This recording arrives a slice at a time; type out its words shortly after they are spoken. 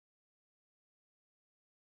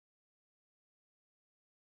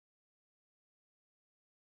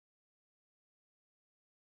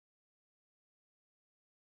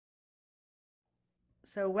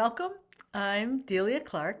So welcome. I'm Delia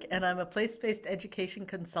Clark, and I'm a place-based education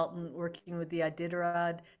consultant working with the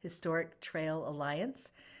Iditarod Historic Trail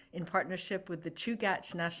Alliance in partnership with the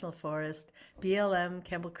Chugach National Forest, BLM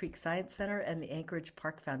Campbell Creek Science Center, and the Anchorage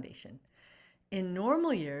Park Foundation. In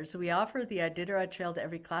normal years, we offer the Iditarod Trail to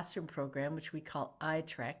Every Classroom program, which we call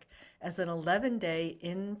iTrek, as an 11-day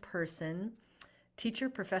in-person teacher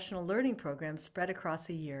professional learning program spread across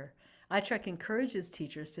a year. iTrek encourages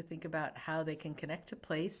teachers to think about how they can connect to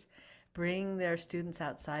place, bring their students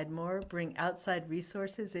outside more, bring outside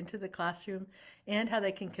resources into the classroom, and how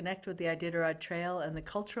they can connect with the Iditarod Trail and the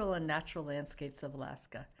cultural and natural landscapes of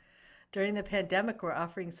Alaska. During the pandemic, we're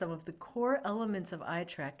offering some of the core elements of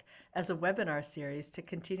iTrek as a webinar series to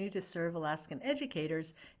continue to serve Alaskan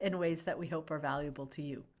educators in ways that we hope are valuable to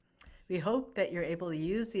you. We hope that you're able to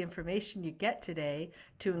use the information you get today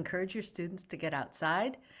to encourage your students to get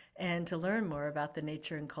outside and to learn more about the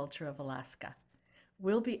nature and culture of Alaska.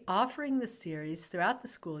 We'll be offering this series throughout the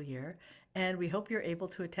school year, and we hope you're able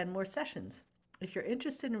to attend more sessions. If you're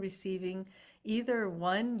interested in receiving either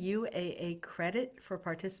one UAA credit for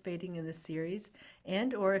participating in this series,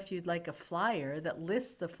 and or if you'd like a flyer that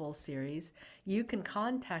lists the full series, you can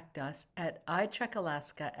contact us at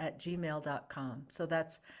itrekalaska@gmail.com. So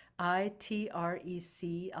that's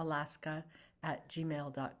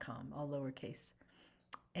itrecalaska@gmail.com, all lowercase.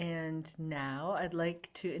 And now I'd like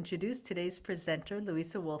to introduce today's presenter,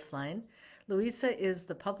 Louisa Wolfline. Louisa is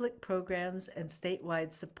the Public Programs and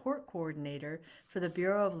Statewide Support Coordinator for the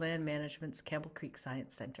Bureau of Land Management's Campbell Creek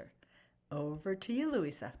Science Center. Over to you,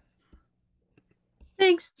 Louisa.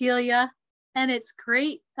 Thanks, Delia. And it's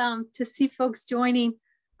great to see folks joining.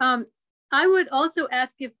 I would also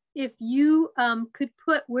ask if you could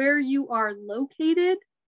put where you are located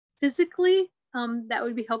physically. That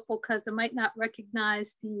would be helpful because I might not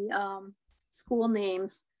recognize the school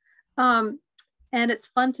names. And it's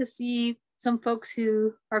fun to see some folks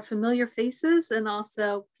who are familiar faces and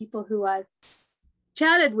also people who I've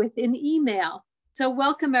chatted with in email. So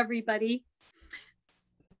welcome, everybody.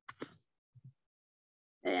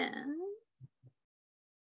 And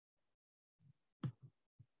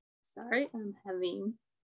sorry, I'm having,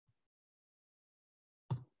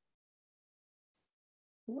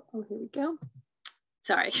 oh, here we go.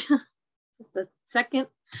 Sorry, just a second,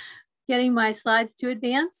 getting my slides to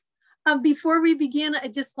advance. Before we begin, I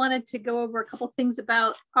just wanted to go over a couple things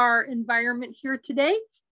about our environment here today.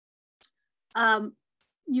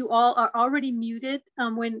 You all are already muted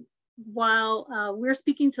while we're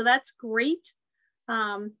speaking, so that's great.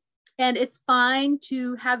 And it's fine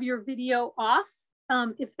to have your video off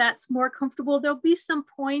if that's more comfortable. There'll be some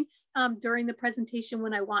points during the presentation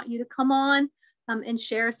when I want you to come on and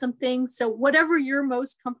share some things. So whatever you're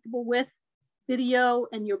most comfortable with, video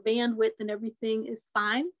and your bandwidth and everything is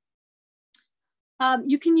fine.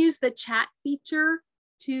 You can use the chat feature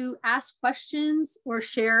to ask questions or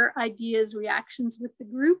share ideas, reactions with the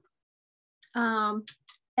group. And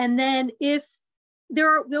then if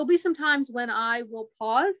there'll be some times when I will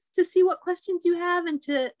pause to see what questions you have and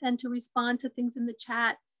to respond to things in the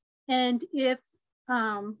chat. And if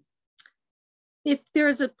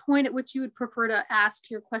there's a point at which you would prefer to ask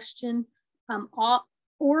your question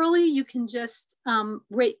orally, you can just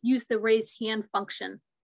use the raise hand function,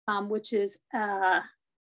 which is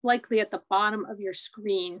likely at the bottom of your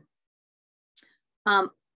screen.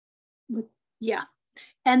 Yeah.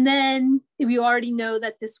 And then you already know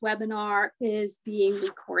that this webinar is being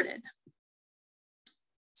recorded.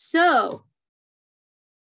 So,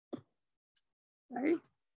 sorry.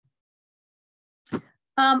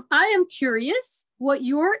 I am curious what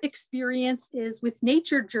your experience is with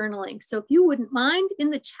nature journaling. So if you wouldn't mind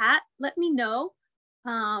in the chat, let me know.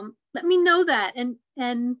 Let me know that. And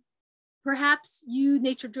perhaps you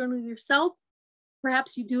nature journal yourself.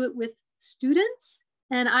 Perhaps you do it with students.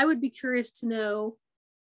 And I would be curious to know,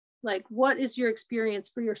 like, what is your experience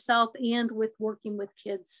for yourself and with working with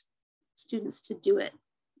kids, students to do it?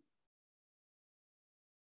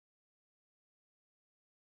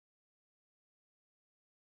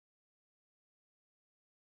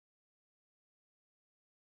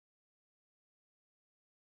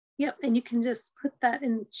 Yep, and you can just put that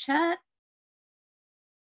in the chat.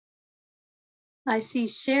 I see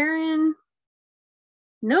Sharon,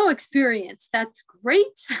 no experience. That's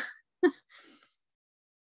great.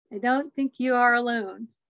 I don't think you are alone.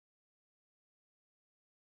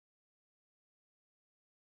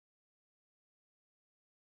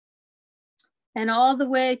 And all the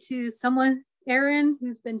way to someone, Erin,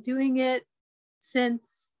 who's been doing it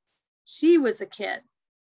since she was a kid.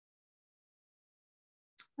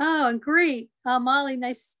 Oh, and great. Molly,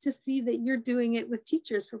 nice to see that you're doing it with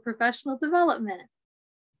teachers for professional development.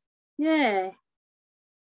 Yay.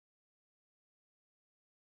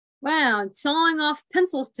 Wow, and sawing off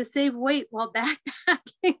pencils to save weight while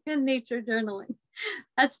backpacking and nature journaling.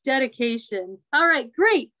 That's dedication. All right,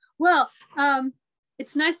 great. Well,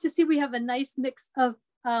 it's nice to see we have a nice mix of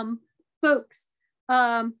folks.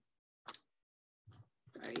 Sorry.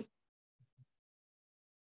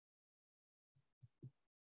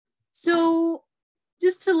 So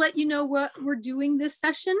just to let you know what we're doing this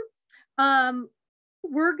session, I'm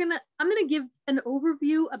gonna give an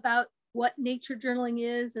overview about what nature journaling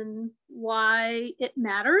is and why it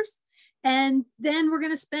matters. And then we're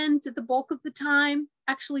going to spend the bulk of the time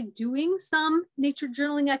actually doing some nature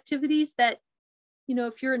journaling activities that, you know,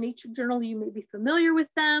 if you're a nature journaler, you may be familiar with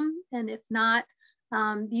them. And if not,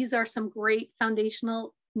 these are some great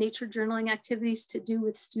foundational nature journaling activities to do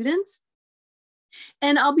with students.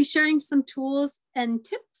 And I'll be sharing some tools and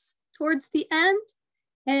tips towards the end.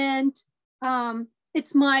 And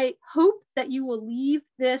it's my hope that you will leave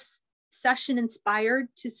this session inspired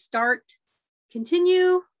to start,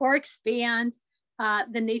 continue, or expand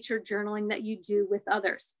the nature journaling that you do with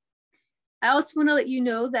others. I also want to let you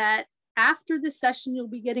know that after the session, you'll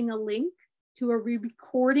be getting a link to a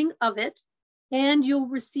re-recording of it, and you'll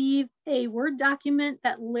receive a Word document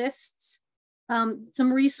that lists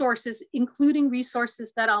some resources, including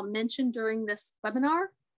resources that I'll mention during this webinar.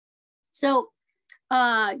 So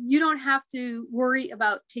you don't have to worry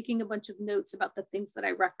about taking a bunch of notes about the things that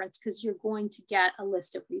I reference, because you're going to get a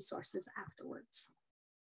list of resources afterwards.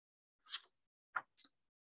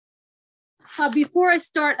 Before I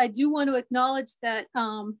start, I do want to acknowledge that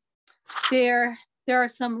there are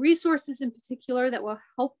some resources in particular that were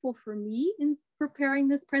helpful for me in preparing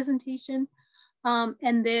this presentation,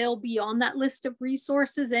 and they'll be on that list of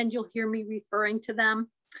resources, and you'll hear me referring to them.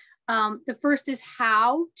 The first is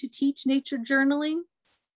How to Teach Nature Journaling,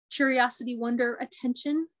 Curiosity, Wonder,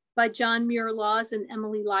 Attention by John Muir Laws and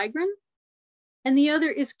Emily Ligren. And the other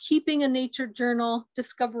is Keeping a Nature Journal,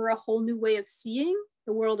 Discover a Whole New Way of Seeing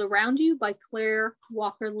the World Around You by Claire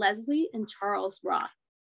Walker Leslie and Charles Roth.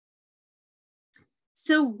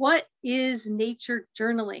 So what is nature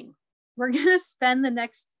journaling? We're gonna spend the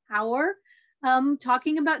next hour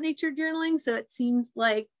talking about nature journaling. So it seems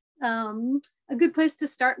like a good place to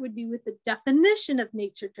start would be with the definition of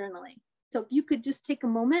nature journaling. So if you could just take a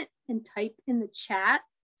moment and type in the chat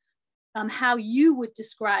how you would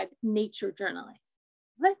describe nature journaling.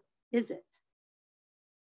 What is it?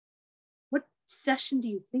 What session do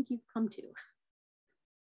you think you've come to?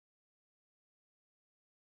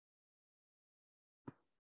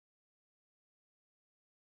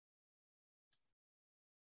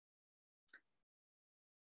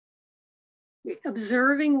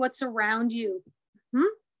 Observing what's around you.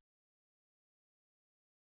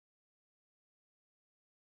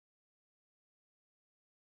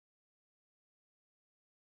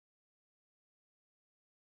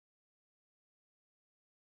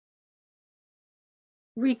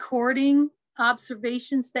 Recording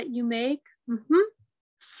observations that you make.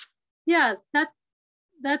 Yeah,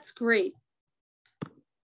 that's great.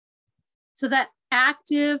 So that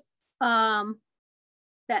active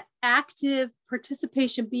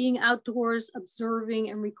participation, being outdoors, observing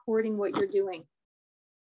and recording what you're doing.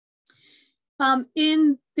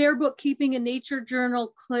 In their book, Keeping a Nature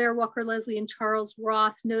Journal, Claire Walker Leslie and Charles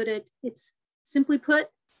Roth noted, it's simply put,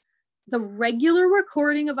 the regular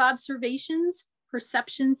recording of observations,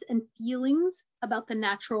 perceptions, and feelings about the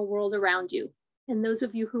natural world around you. And those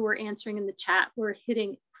of you who were answering in the chat were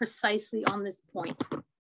hitting precisely on this point.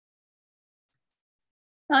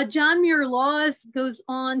 John Muir Laws goes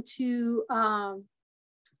on to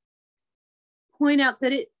point out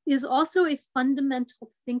that it is also a fundamental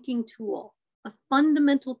thinking tool, a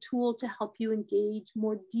fundamental tool to help you engage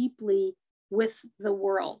more deeply with the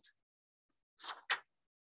world.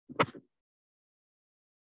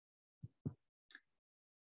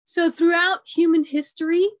 So throughout human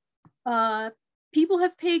history, people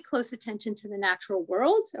have paid close attention to the natural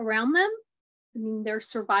world around them. I mean, their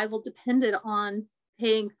survival depended on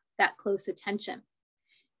paying that close attention.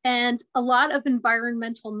 And a lot of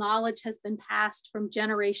environmental knowledge has been passed from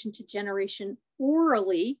generation to generation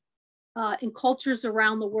orally in cultures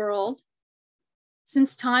around the world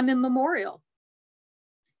since time immemorial.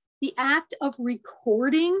 The act of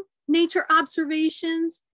recording nature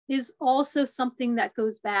observations is also something that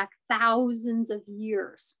goes back thousands of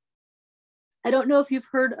years. I don't know if you've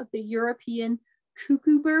heard of the European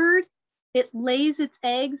cuckoo bird. It lays its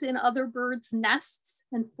eggs in other birds' nests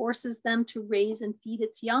and forces them to raise and feed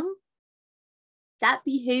its young. That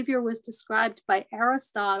behavior was described by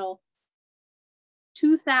Aristotle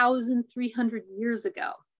 2,300 years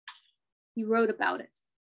ago. He wrote about it.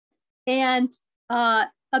 And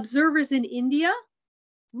observers in India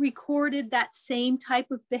recorded that same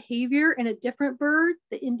type of behavior in a different bird,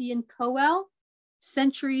 the Indian coel,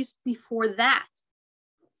 centuries before that.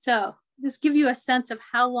 So this gives you a sense of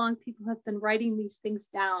how long people have been writing these things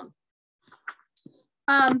down.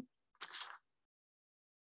 Sorry.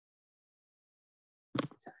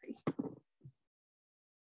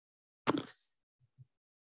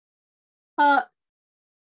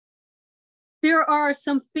 There are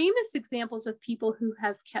some famous examples of people who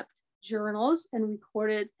have kept journals and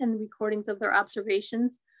recordings of their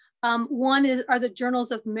observations. One are the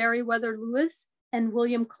journals of Meriwether Lewis and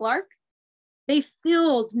William Clark. They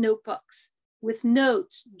filled notebooks with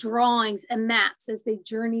notes, drawings, and maps as they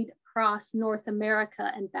journeyed across North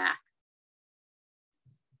America and back.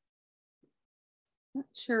 Not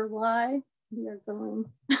sure why we are going,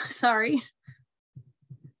 sorry.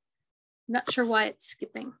 Not sure why it's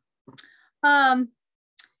skipping.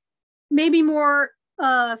 Maybe more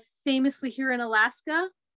famously here in Alaska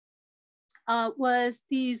was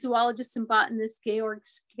the zoologist and botanist Georg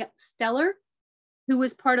Steller, who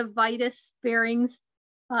was part of Vitus Bering's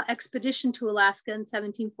expedition to Alaska in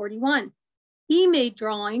 1741. He made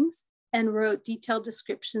drawings and wrote detailed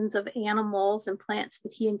descriptions of animals and plants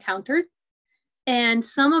that he encountered. And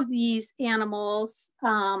some of these animals,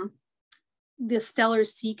 the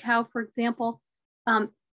Steller's sea cow, for example,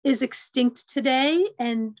 is extinct today.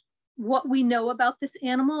 And what we know about this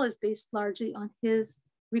animal is based largely on his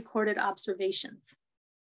recorded observations.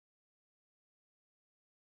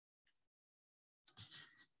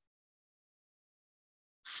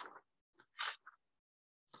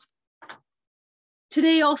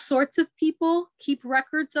 Today, all sorts of people keep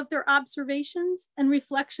records of their observations and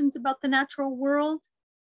reflections about the natural world.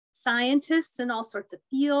 Scientists in all sorts of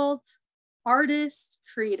fields, artists,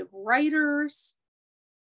 creative writers,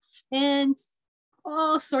 and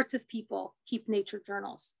all sorts of people keep nature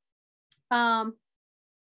journals.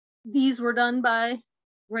 These were done by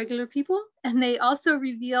regular people, and they also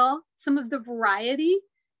reveal some of the variety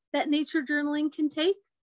that nature journaling can take.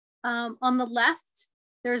 On the left,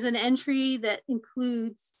 there's an entry that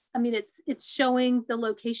includes, it's showing the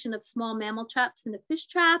location of small mammal traps in a fish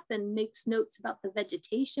trap and makes notes about the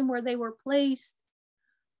vegetation where they were placed.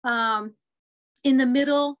 In the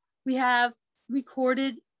middle, we have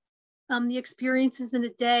recorded the experiences in a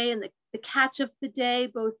day and the catch of the day,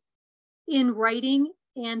 both in writing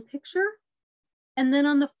and picture. And then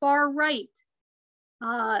on the far right,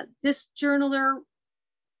 this journaler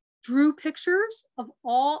drew pictures of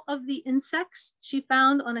all of the insects she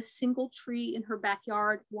found on a single tree in her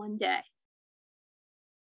backyard one day.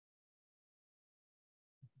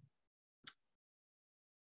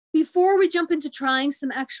 Before we jump into trying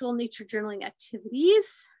some actual nature journaling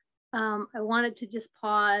activities, I wanted to just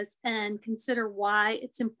pause and consider why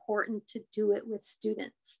it's important to do it with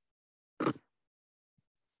students.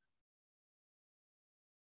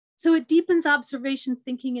 So it deepens observation,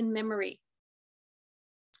 thinking, and memory.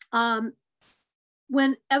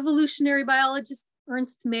 When evolutionary biologist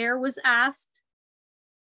Ernst Mayr was asked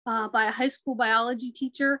by a high school biology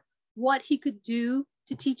teacher what he could do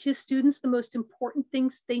to teach his students the most important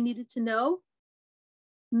things they needed to know,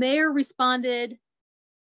 Mayr responded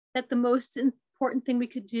that the most important thing we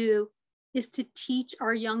could do is to teach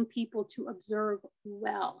our young people to observe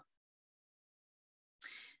well.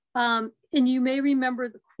 And you may remember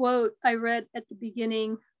the quote I read at the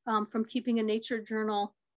beginning from Keeping a Nature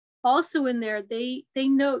Journal. Also in there, they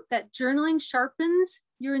note that journaling sharpens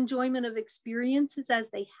your enjoyment of experiences as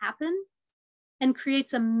they happen and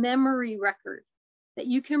creates a memory record that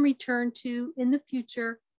you can return to in the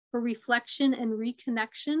future for reflection and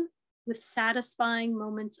reconnection with satisfying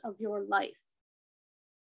moments of your life.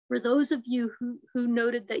 For those of you who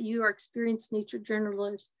noted that you are experienced nature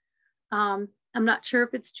journalers, I'm not sure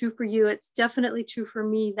if it's true for you. It's definitely true for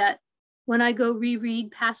me that when I go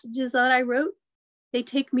reread passages that I wrote, they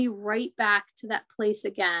take me right back to that place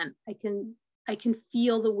again. I can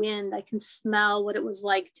feel the wind. I can smell what it was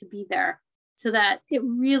like to be there, so that it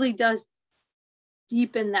really does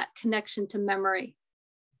deepen that connection to memory.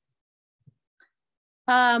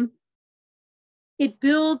 It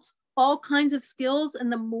builds all kinds of skills,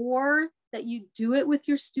 and the more that you do it with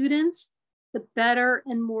your students, the better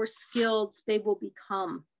and more skilled they will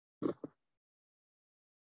become.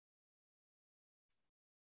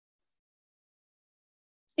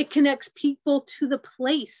 It connects people to the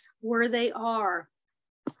place where they are.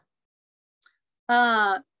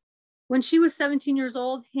 When she was 17 years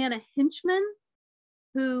old, Hannah Hinchman,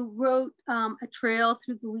 who wrote A Trail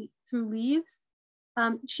Through Leaves,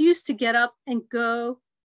 she used to get up and go,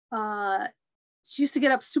 she used to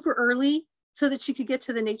get up super early so that she could get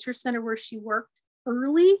to the nature center where she worked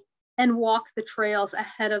early and walk the trails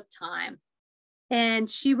ahead of time. And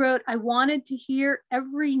she wrote, I wanted to hear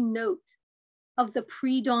every note of the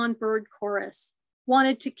pre-dawn bird chorus,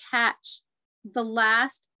 wanted to catch the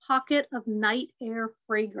last pocket of night air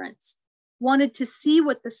fragrance, wanted to see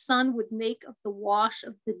what the sun would make of the wash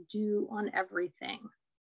of the dew on everything.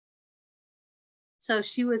 So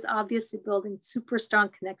she was obviously building super strong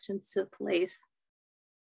connections to the place.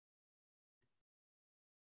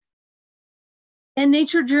 And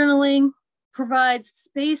nature journaling provides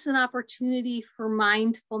space and opportunity for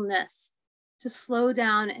mindfulness, to slow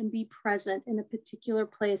down and be present in a particular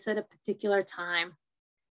place at a particular time.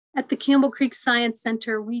 At the Campbell Creek Science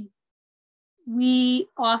Center, we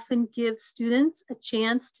often give students a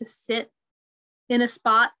chance to sit in a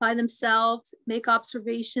spot by themselves, make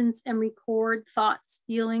observations and record thoughts,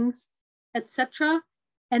 feelings, etc.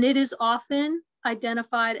 And it is often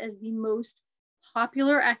identified as the most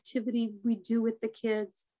popular activity we do with the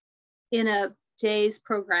kids in a day's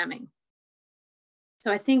programming.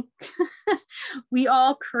 So I think we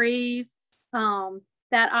all crave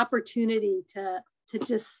that opportunity to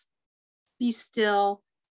just be still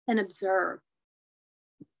and observe.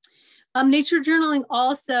 Nature journaling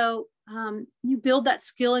also, you build that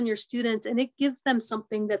skill in your students, and it gives them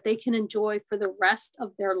something that they can enjoy for the rest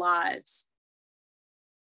of their lives.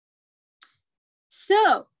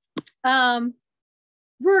 So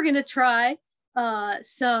we're going to try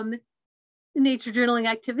some nature journaling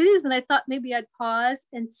activities, and I thought maybe I'd pause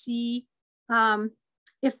and see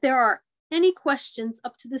if there are any questions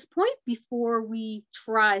up to this point before we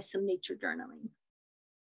try some nature journaling.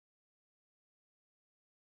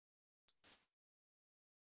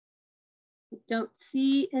 I don't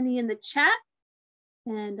see any in the chat,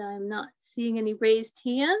 and I'm not seeing any raised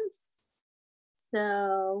hands,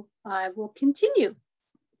 so I will continue.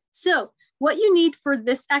 So what you need for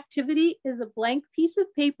this activity is a blank piece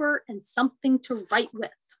of paper and something to write with.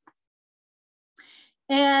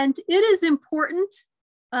 And it is important,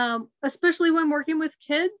 especially when working with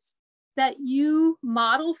kids, that you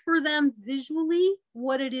model for them visually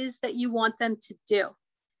what it is that you want them to do.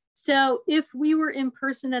 So if we were in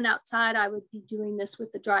person and outside, I would be doing this with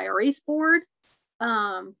a dry erase board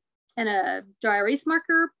and a dry erase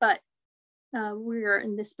marker, but we're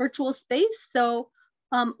in this virtual space. So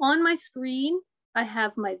on my screen, I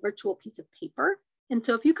have my virtual piece of paper. And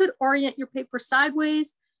so if you could orient your paper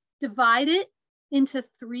sideways, divide it into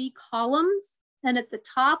 3 columns. And at the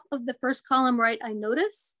top of the first column, write, I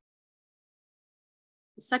notice.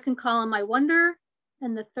 The second column, I wonder.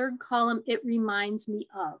 And the third column, it reminds me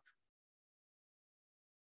of.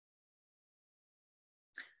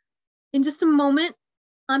 In just a moment,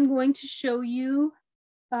 I'm going to show you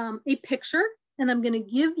a picture, and I'm going to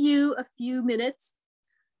give you a few minutes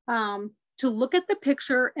to look at the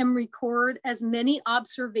picture and record as many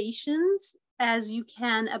observations as you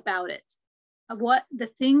can about it. What the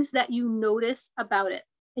things that you notice about it.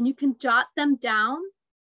 And you can jot them down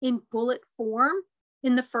in bullet form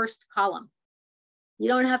in the first column. You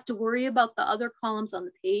don't have to worry about the other columns on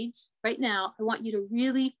the page. Right now, I want you to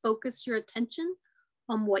really focus your attention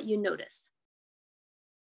on what you notice.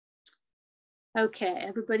 Okay,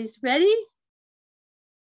 everybody's ready?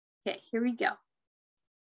 Okay, here we go.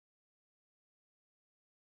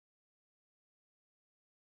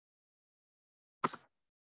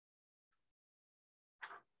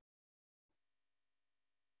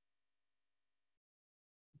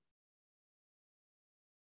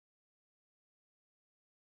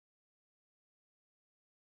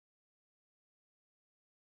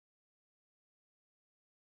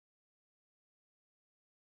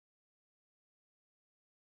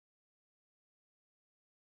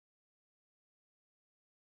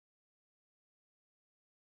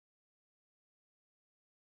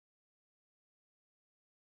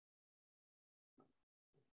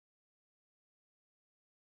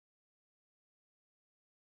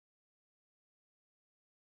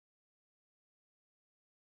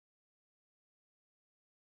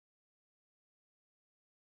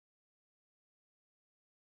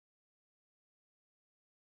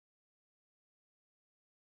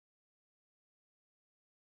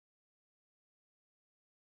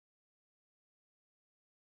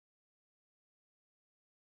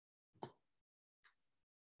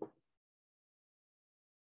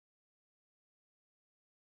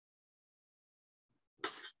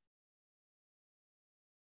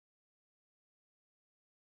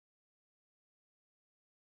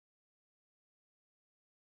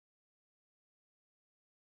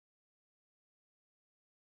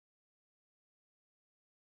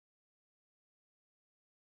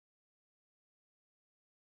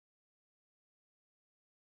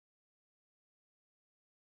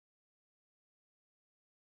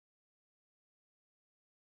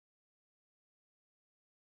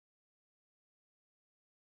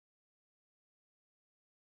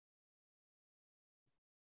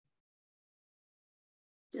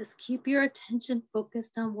 Just keep your attention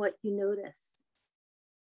focused on what you notice.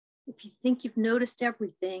 If you think you've noticed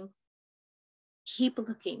everything, keep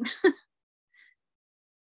looking.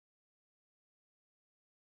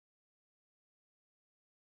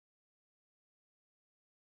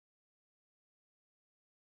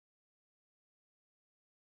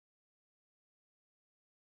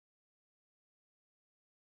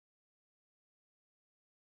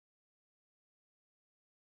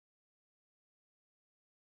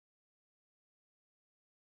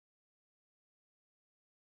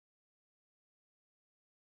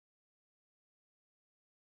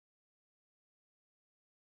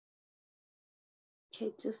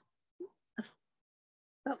 Okay, just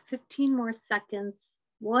about 15 more seconds.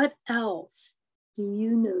 What else do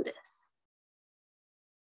you notice?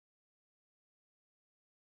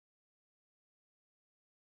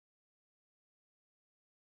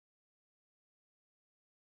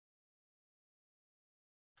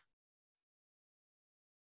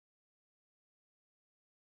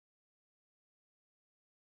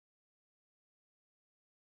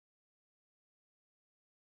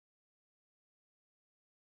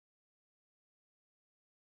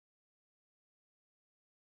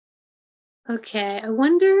 Okay, I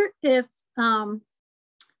wonder if I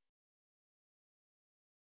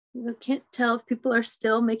can't tell if people are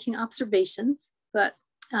still making observations, but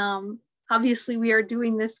obviously we are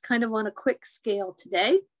doing this kind of on a quick scale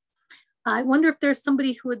today. I wonder if there's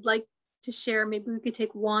somebody who would like to share. Maybe we could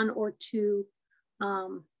take one or two.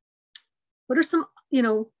 What are some,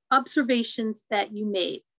 observations that you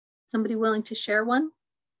made? Somebody willing to share one?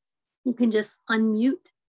 You can just unmute.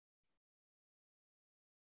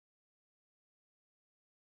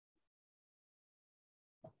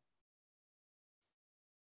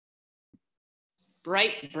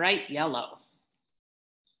 Bright yellow.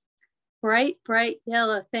 Bright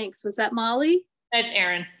yellow. Thanks. Was that Molly? That's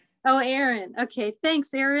Erin. Oh, Erin. Okay.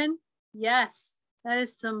 Thanks, Erin. Yes, that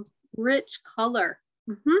is some rich color.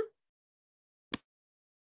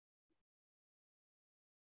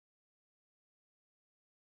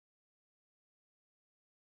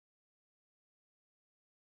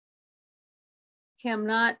 Okay, I'm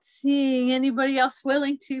not seeing anybody else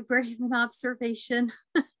willing to brave an observation.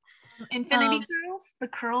 Infinity curls, the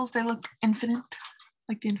curls, they look infinite,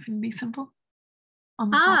 like the infinity symbol.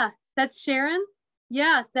 That's Sharon.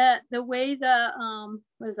 Yeah, the way the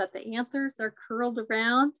what is that? The antlers are curled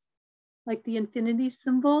around like the infinity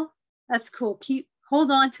symbol. That's cool. Hold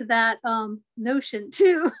on to that notion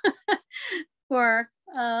too for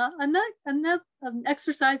another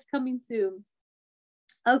exercise coming soon.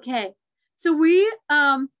 Okay, so we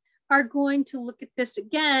are going to look at this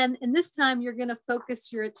again, and this time you're going to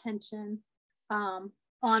focus your attention on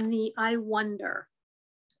the I wonder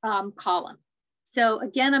column. So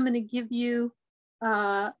again, I'm going to give you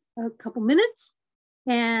a couple minutes,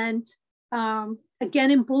 and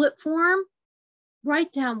again in bullet form,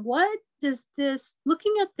 write down what does this,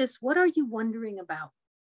 looking at this, what are you wondering about?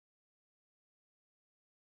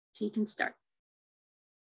 So you can start.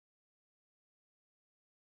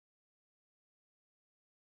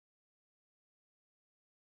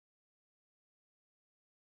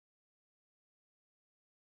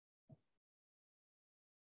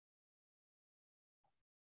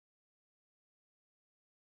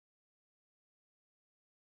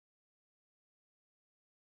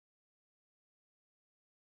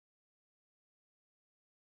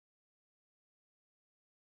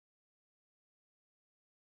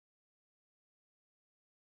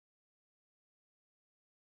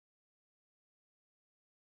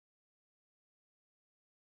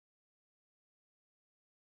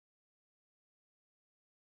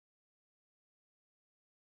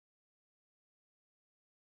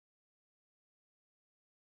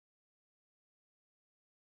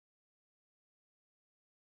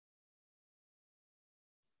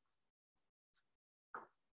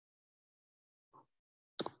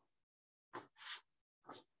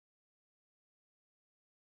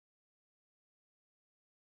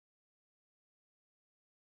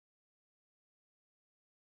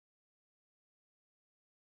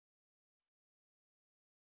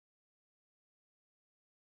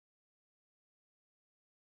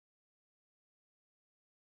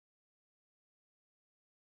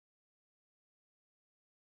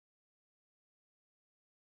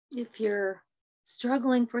 If you're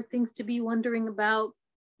struggling for things to be wondering about,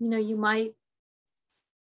 you might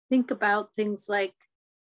think about things like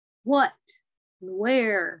what, and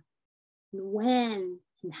where, and when,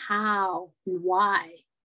 and how, and why.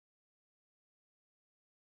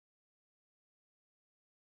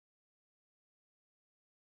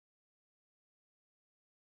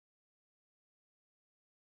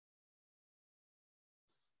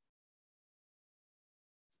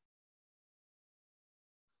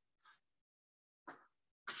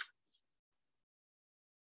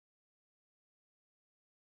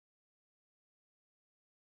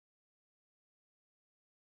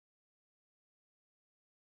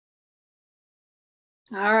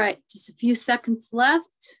 All right, just a few seconds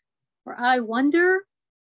left for I wonder.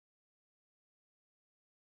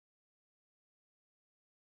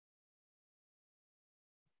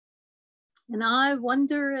 And I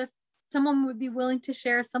wonder if someone would be willing to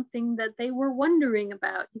share something that they were wondering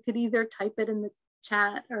about. You could either type it in the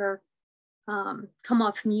chat or come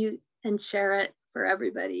off mute and share it for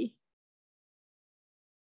everybody.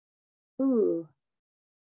 Ooh,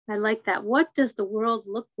 I like that. What does the world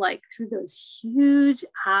look like through those huge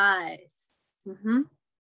eyes?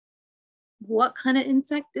 What kind of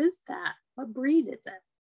insect is that? What breed is it?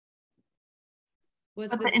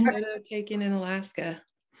 Was this photo taken in Alaska?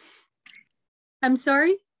 I'm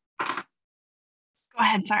sorry? Go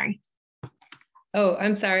ahead, sorry. Oh,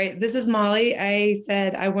 I'm sorry. This is Molly. I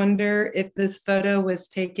said, I wonder if this photo was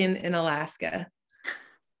taken in Alaska.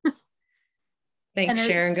 Thanks,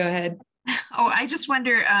 Sharon. Go ahead. Oh, I just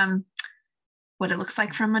wonder what it looks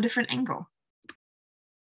like from a different angle.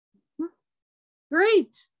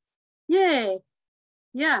 Great. Yay.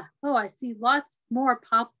 Yeah. Oh, I see lots more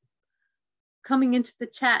pop coming into the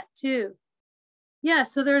chat too. Yeah,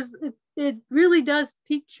 so it really does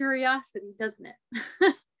pique curiosity, doesn't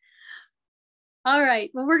it? All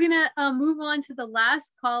right, well, we're gonna move on to the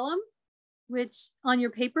last column, which on your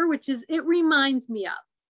paper, which is it reminds me of.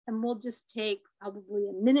 And we'll just take probably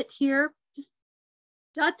a minute here. Just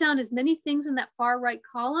jot down as many things in that far right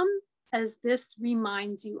column as this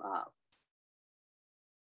reminds you of.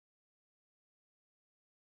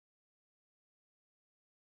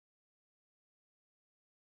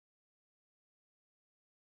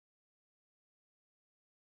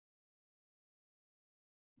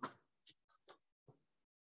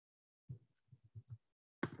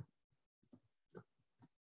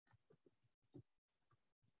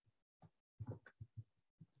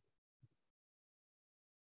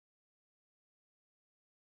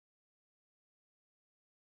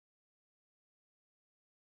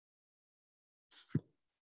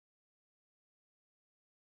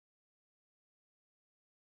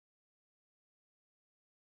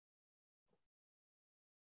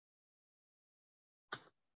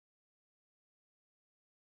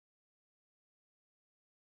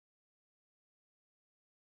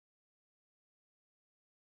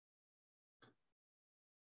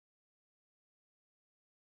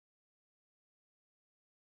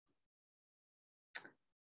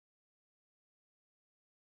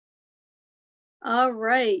 All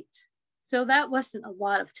right, so that wasn't a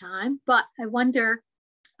lot of time, but I wonder,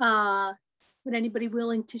 would anybody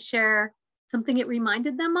willing to share something it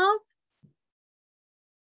reminded them of?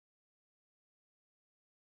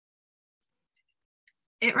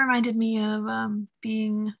 It reminded me of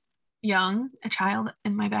being young, a child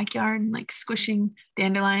in my backyard, and like squishing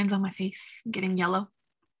dandelions on my face, getting yellow.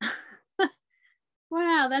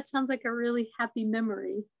 Wow, that sounds like a really happy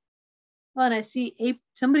memory. Oh, and I see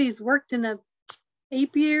somebody's worked in a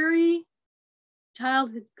apiary,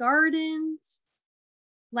 childhood gardens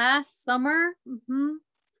last summer,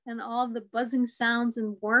 and all the buzzing sounds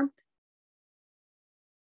and warmth.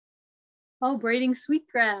 Oh, braiding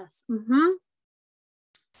sweetgrass.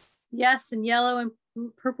 Yes, and yellow and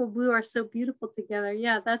purple blue are so beautiful together.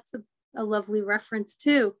 Yeah, that's a lovely reference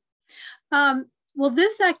too. Well,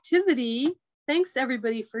 this activity, thanks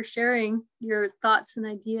everybody for sharing your thoughts and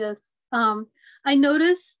ideas. I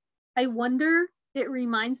notice, I wonder, it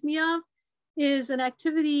reminds me of, is an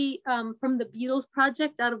activity from the Beatles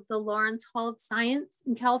Project out of the Lawrence Hall of Science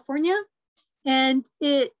in California. And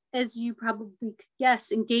it, as you probably could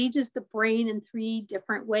guess, engages the brain in 3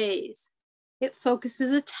 different ways. It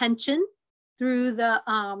focuses attention through the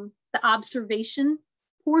observation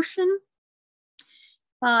portion.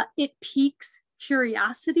 It piques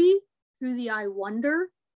curiosity through the I wonder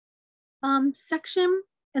section.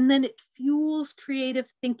 And then it fuels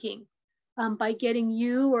creative thinking by getting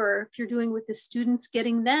you, or if you're doing with the students,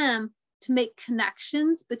 getting them to make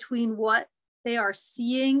connections between what they are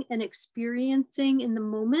seeing and experiencing in the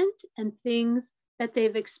moment and things that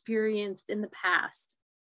they've experienced in the past.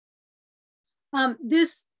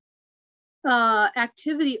 This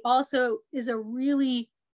activity also is a really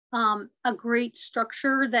a great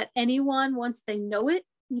structure that anyone, once they know it,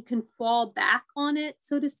 you can fall back on it,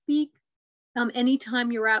 so to speak.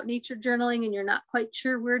 Anytime you're out nature journaling and you're not quite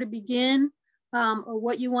sure where to begin or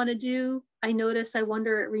what you want to do, I notice, I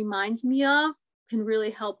wonder, it reminds me of, can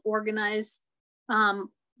really help organize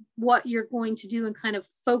what you're going to do and kind of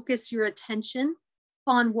focus your attention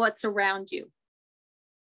on what's around you.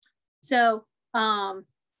 So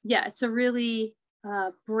yeah, it's a really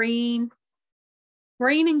brain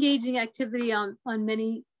engaging activity on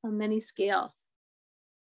many scales.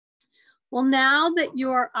 Well, now that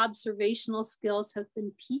your observational skills have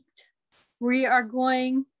been peaked, we are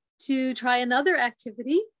going to try another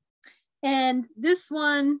activity. And this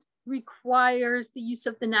one requires the use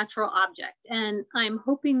of the natural object. And I'm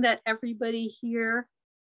hoping that everybody here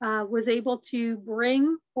was able to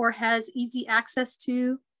bring or has easy access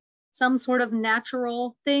to some sort of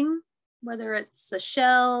natural thing, whether it's a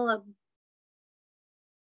shell, a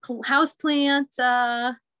house plant,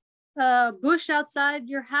 a bush outside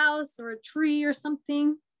your house, or a tree or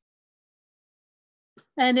something.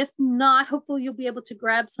 And if not, hopefully you'll be able to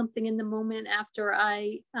grab something in the moment after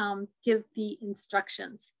I give the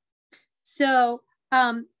instructions. So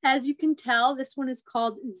as you can tell, this one is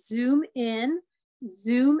called Zoom In,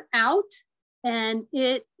 Zoom Out, and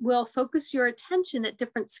it will focus your attention at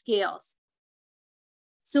different scales.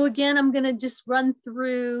 So again, I'm going to just run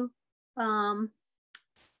through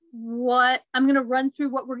what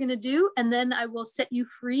we're going to do, and then I will set you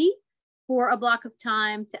free for a block of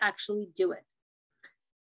time to actually do it.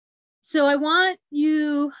 So I want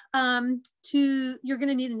you you're going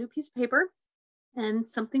to need a new piece of paper and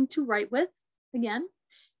something to write with again.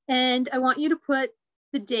 And I want you to put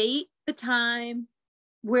the date, the time,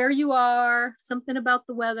 where you are, something about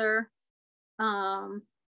the weather in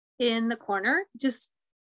the corner. Just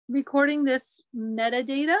recording this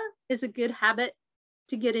metadata is a good habit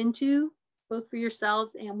to get into, both for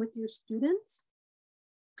yourselves and with your students.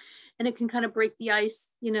 And it can kind of break the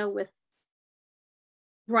ice, you know, with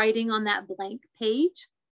writing on that blank page.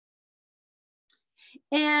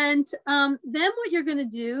 And then what you're going to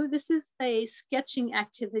do, this is a sketching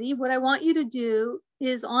activity. What I want you to do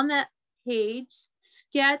is on that page,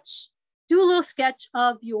 do a little sketch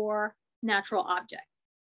of your natural object.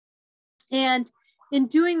 And in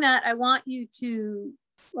doing that, I want you to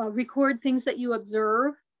record things that you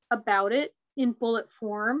observe about it in bullet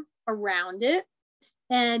form around it,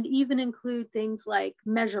 and even include things like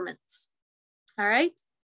measurements. All right.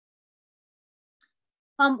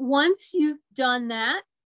 Once you've done that,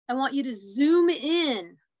 I want you to zoom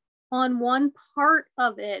in on one part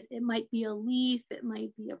of it. It might be a leaf, it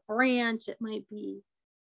might be a branch, it might be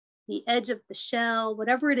the edge of the shell,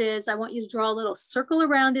 whatever it is. I want you to draw a little circle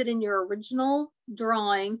around it in your original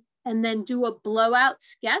drawing, and then do a blowout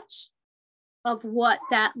sketch of what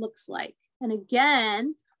that looks like. And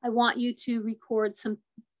again, I want you to record some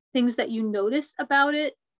things that you notice about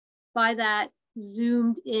it by that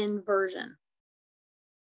zoomed in version.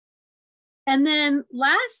 And then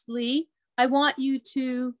lastly, I want you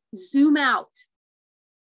to zoom out.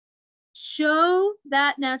 Show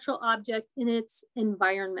that natural object in its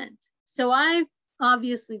environment. So I'm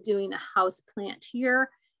obviously doing a house plant here.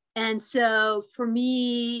 And so for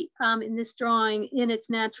me, in this drawing, in its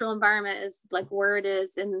natural environment is like where it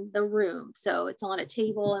is in the room. So it's on a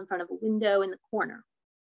table in front of a window in the corner.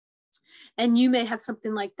 And you may have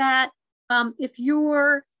something like that. If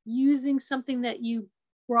you're using something that you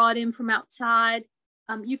brought in from outside,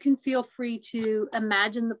 you can feel free to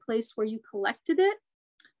imagine the place where you collected it.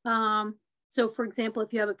 So for example,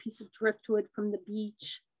 if you have a piece of driftwood from the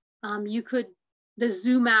beach, the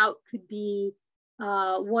zoom out could be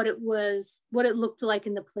what it looked like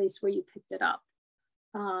in the place where you picked it up.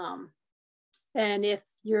 And if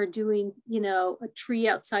you're doing, you know, a tree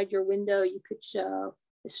outside your window, you could show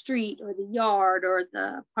the street or the yard or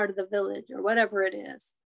the part of the village or whatever it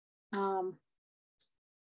is.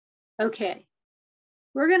 Okay,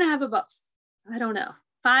 we're gonna have about, I don't know,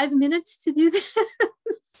 5 minutes to do this.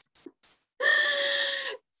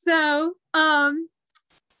 So, and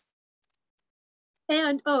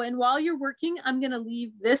while you're working, I'm gonna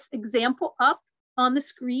leave this example up on the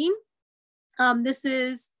screen. This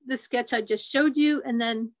is the sketch I just showed you. And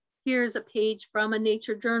then here's a page from a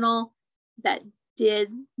nature journal that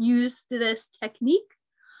did use this technique.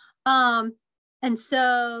 And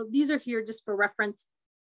so these are here just for reference.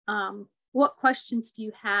 What questions do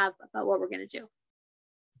you have about what we're going to do?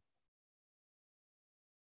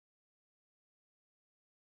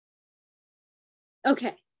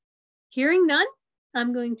 Okay, hearing none,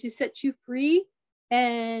 I'm going to set you free.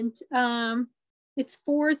 And it's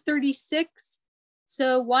 4:36.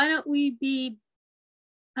 So why don't we be,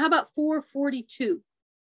 how about 4:42?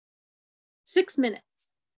 6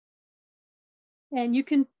 minutes. And you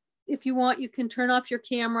can, if you want, you can turn off your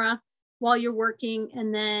camera while you're working.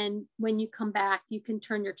 And then when you come back, you can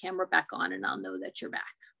turn your camera back on and I'll know that you're back.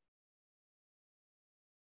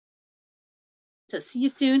 So see you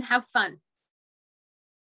soon. Have fun.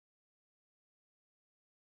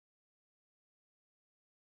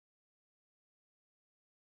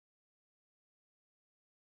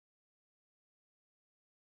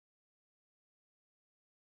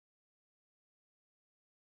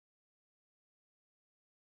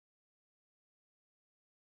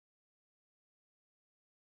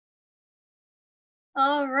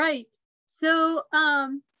 All right. So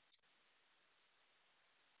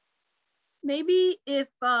maybe if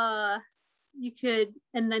you could,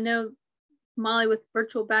 and I know Molly with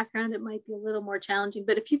virtual background, it might be a little more challenging,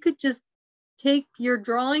 but if you could just take your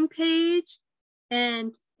drawing page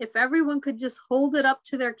and if everyone could just hold it up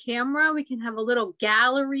to their camera, we can have a little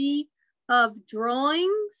gallery of drawings.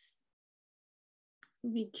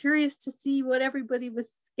 I'd be curious to see what everybody was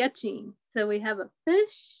sketching. So we have a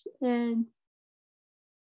fish and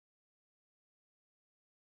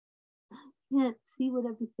I can't see what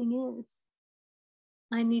everything is.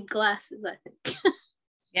 I need glasses, I think.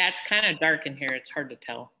 Yeah, it's kind of dark in here. It's hard to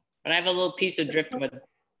tell. But I have a little piece of driftwood.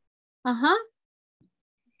 Uh-huh.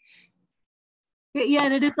 Yeah,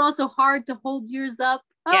 and it is also hard to hold yours up.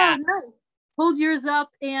 Oh, Yeah. nice. Hold yours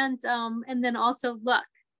up and then also look.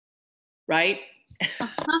 Right?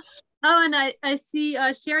 Uh-huh. Oh, and I see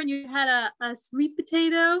Sharon, you had a sweet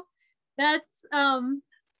potato. That's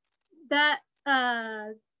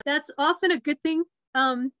that's often a good thing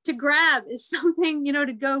to grab, is something, you know,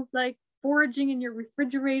 to go like foraging in your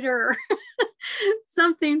refrigerator or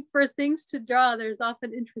something for things to draw. There's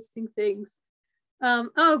often interesting things.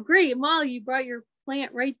 Oh, great. Molly, you brought your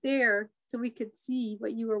plant right there so we could see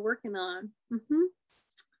what you were working on.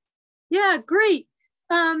 Yeah, great.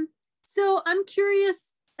 So I'm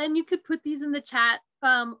curious, and you could put these in the chat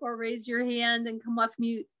or raise your hand and come off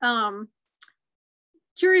mute.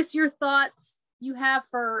 Curious your thoughts you have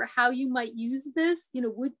for how you might use this. You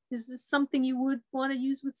know, is this something you would want to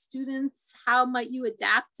use with students? How might you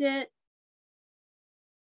adapt it?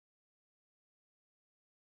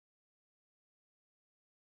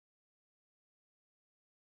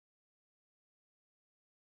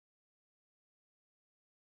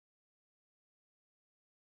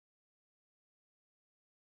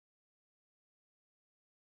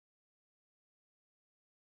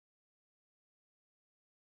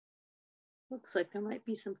 Looks like there might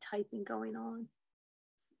be some typing going on.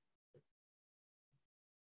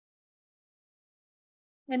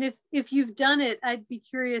 And if you've done it, I'd be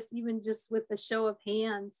curious, even just with a show of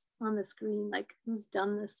hands on the screen, like who's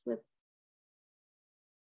done this with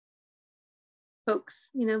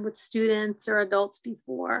folks, you know, with students or adults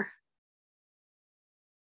before.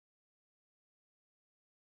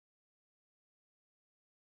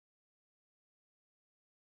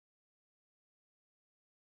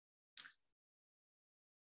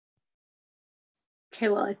 Okay,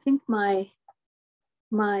 well, I think my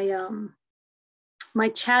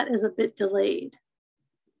chat is a bit delayed.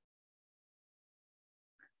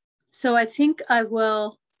 So I think I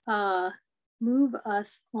will move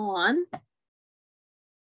us on.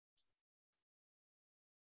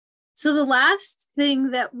 So the last thing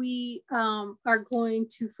that we are going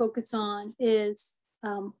to focus on is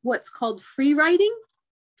what's called free writing.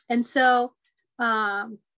 And so,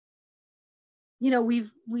 you know,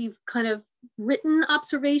 we've kind of written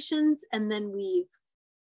observations, and then we've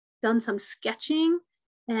done some sketching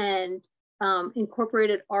and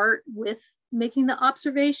incorporated art with making the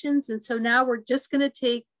observations. And so now we're just going to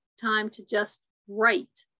take time to just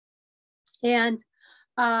write. And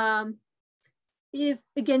if,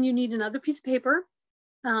 again, you need another piece of paper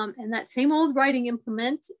and that same old writing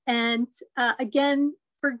implement. And again,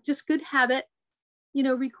 for just good habit, you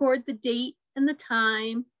know, record the date and the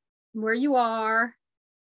time, where you are,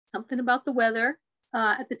 something about the weather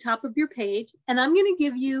at the top of your page. And I'm going to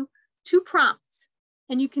give you 2 prompts,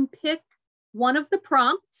 and you can pick one of the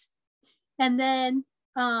prompts, and then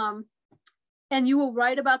and you will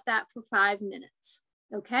write about that for 5 minutes.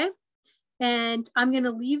 Okay. And I'm going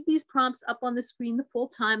to leave these prompts up on the screen the full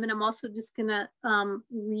time, and I'm also just going to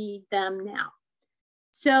read them now.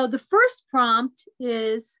 So the first prompt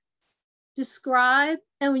is describe,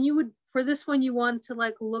 and when you would, for this one, you want to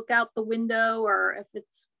like look out the window, or if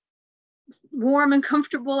it's warm and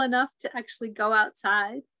comfortable enough to actually go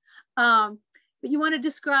outside. But you want to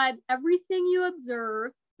describe everything you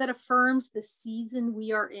observe that affirms the season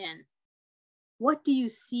we are in. What do you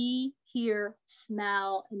see, hear,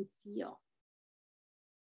 smell, and feel?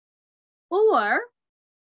 Or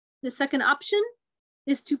the second option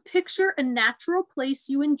is to picture a natural place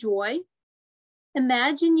you enjoy.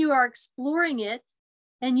 Imagine you are exploring it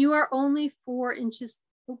and you are only 4 inches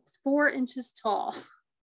tall.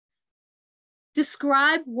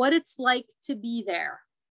 Describe what it's like to be there.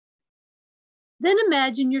 Then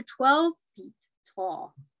imagine you're 12 feet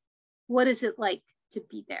tall. What is it like to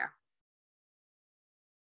be there?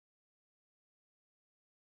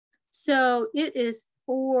 So it is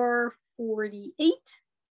 4:48.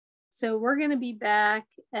 So we're going to be back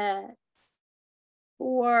at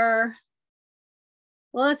 4.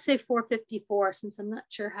 well, let's say 454, since I'm not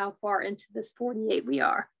sure how far into this 48 we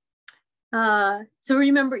are. So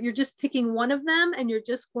remember, you're just picking one of them and you're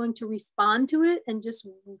just going to respond to it and just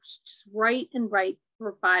write and write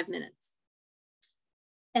for 5 minutes.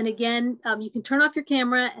 And again, you can turn off your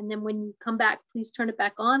camera, and then when you come back, please turn it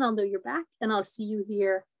back on. I'll know you're back, and I'll see you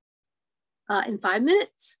here in 5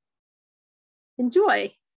 minutes.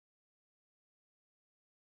 Enjoy.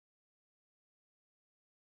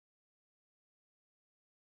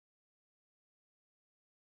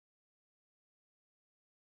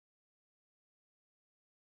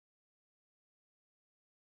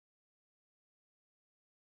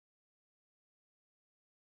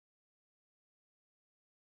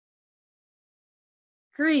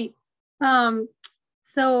 Great.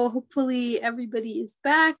 So hopefully everybody is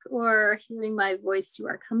back or hearing my voice. You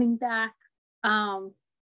are coming back. And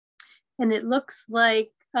it looks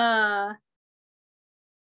like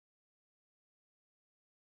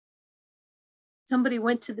somebody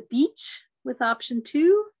went to the beach with option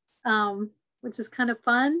 2, which is kind of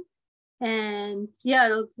fun. And yeah,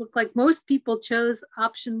 it'll look like most people chose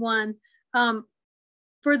option 1.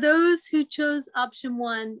 For those who chose option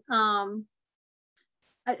 1,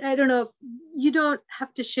 I don't know if you don't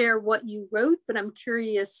have to share what you wrote, but I'm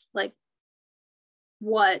curious, like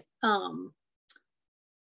what,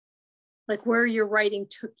 like where your writing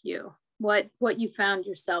took you, what you found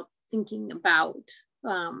yourself thinking about,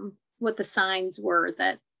 what the signs were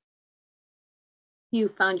that you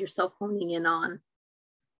found yourself honing in on.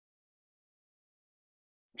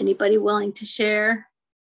 Anybody willing to share?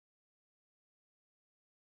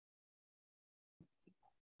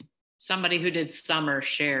 Somebody who did summer,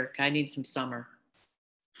 share. I need some summer.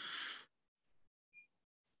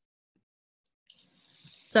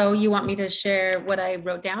 So you want me to share what I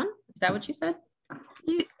wrote down? Is that what you said?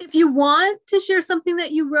 If you want to share something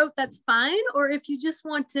that you wrote, that's fine. Or if you just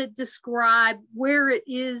want to describe where it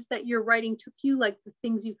is that your writing took you, like the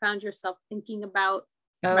things you found yourself thinking about,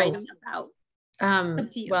 writing about.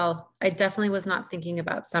 Well, I definitely was not thinking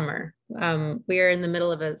about summer. We are in the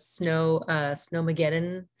middle of a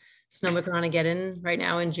snowmageddon right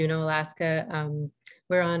now in Juneau, Alaska.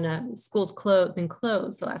 We're on school's been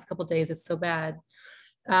closed the last couple of days. It's so bad.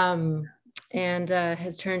 And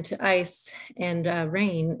has turned to ice and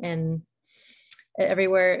rain and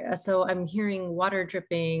everywhere. So I'm hearing water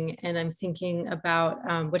dripping, and I'm thinking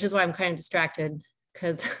about, which is why I'm kind of distracted,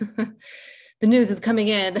 because the news is coming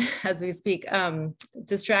in as we speak.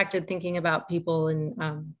 Distracted thinking about people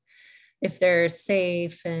and if they're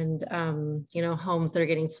safe, and you know, homes that are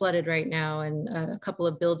getting flooded right now, and a couple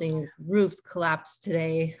of buildings roofs collapsed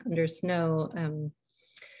today under snow.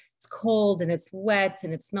 It's cold and it's wet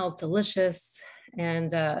and it smells delicious,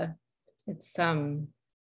 and it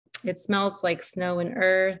smells like snow and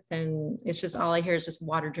earth, and it's just, all I hear is just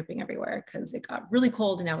water dripping everywhere because it got really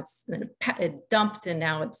cold and now it dumped and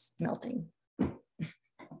now it's melting.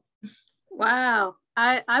 Wow.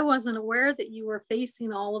 I wasn't aware that you were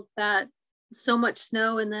facing all of that, so much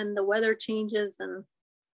snow, and then the weather changes, and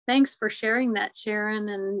thanks for sharing that, Sharon.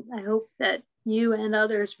 And I hope that you and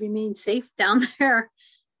others remain safe down there.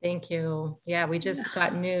 Thank you. Yeah, we just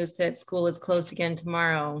got news that school is closed again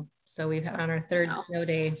tomorrow. So we've on our 3rd snow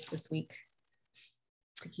day this week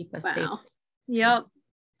to keep us safe. Yep.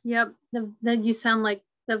 Then you sound like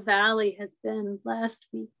the valley has been last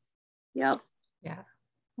week. Yep. Yeah.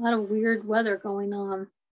 A lot of weird weather going on.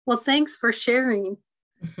 Well, thanks for sharing.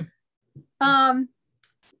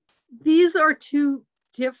 These are 2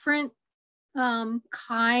 different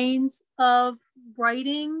kinds of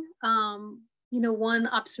writing. You know, one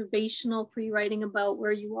observational, free writing about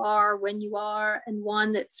where you are, when you are, and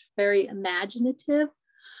one that's very imaginative.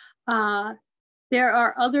 There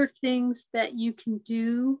are other things that you can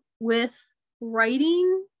do with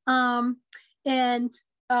writing.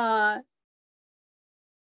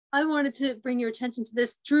 I wanted to bring your attention to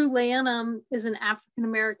this. Drew Lanham is an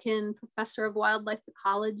African-American professor of wildlife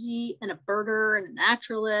ecology and a birder and a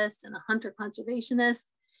naturalist and a hunter conservationist.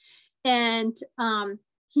 And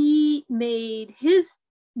he made his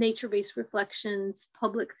nature-based reflections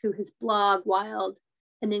public through his blog, Wild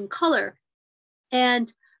and in Color.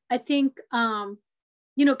 And I think, you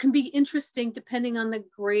know, can be interesting depending on the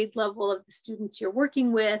grade level of the students you're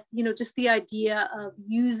working with, you know, just the idea of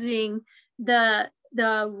using the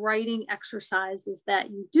writing exercises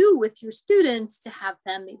that you do with your students to have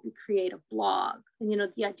them maybe create a blog. And, you know,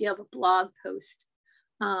 the idea of a blog post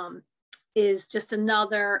is just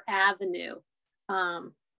another avenue.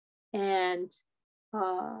 And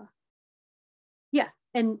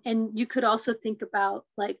you could also think about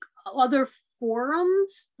like other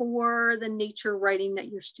forums for the nature writing that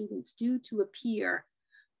your students do to appear.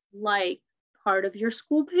 like part of your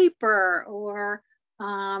school paper, or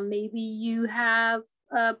maybe you have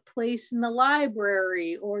a place in the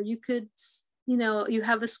library, or you could, you know, you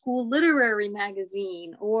have a school literary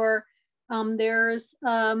magazine, or there's,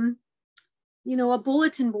 you know, a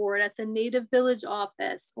bulletin board at the Native Village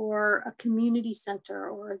office, or a community center,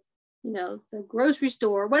 or, you know, the grocery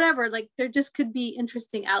store, whatever. Like, there just could be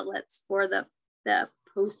interesting outlets for the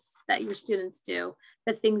posts that your students do,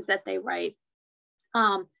 the things that they write.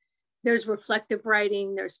 There's reflective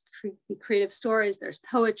writing, there's creative stories, there's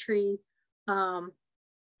poetry.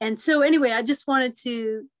 And so anyway, I just wanted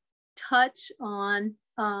to touch on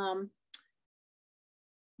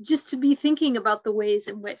just to be thinking about the ways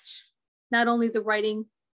in which not only the writing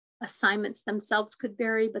assignments themselves could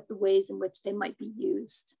vary, but the ways in which they might be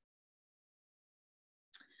used.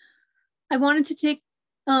 I wanted to take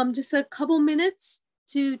just a couple minutes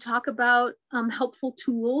to talk about helpful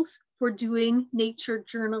tools for doing nature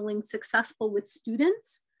journaling successful with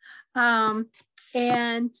students. First,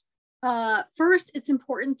 it's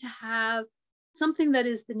important to have something that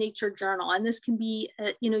is the nature journal. And this can be,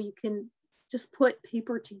 you know, you can just put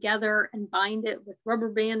paper together and bind it with rubber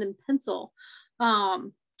band and pencil.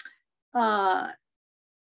 And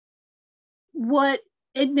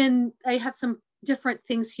then I have some different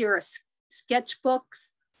things here,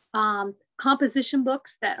 sketchbooks, composition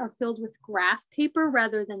books that are filled with graph paper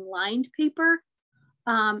rather than lined paper.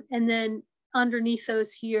 And then underneath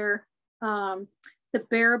those here,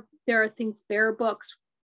 there are things, bare books,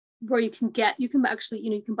 where you can actually, you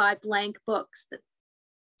know, you can buy blank books that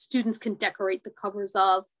students can decorate the covers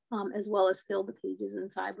of, as well as fill the pages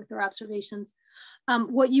inside with their observations.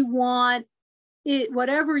 What you want,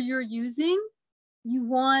 whatever you're using, you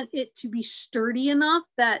want it to be sturdy enough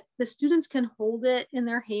that the students can hold it in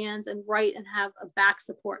their hands and write and have a back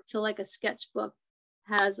support. So like a sketchbook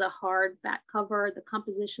has a hard back cover, the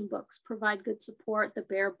composition books provide good support, the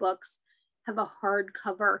bare books have a hard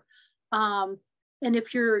cover. And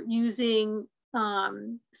if you're using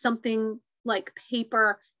something like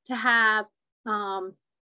paper, to have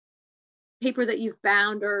paper that you've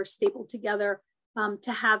bound or stapled together,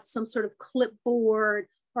 to have some sort of clipboard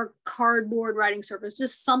or cardboard writing surface,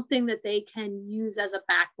 just something that they can use as a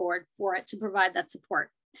backboard for it to provide that support.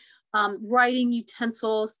 Writing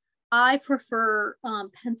utensils, I prefer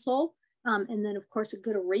pencil, and then of course a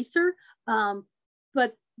good eraser,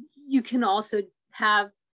 but you can also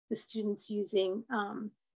have the students using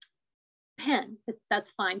pen,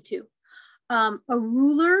 that's fine too. A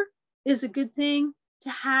ruler is a good thing to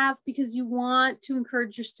have because you want to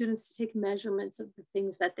encourage your students to take measurements of the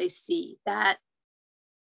things that they see.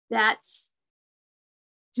 That's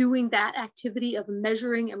doing that activity of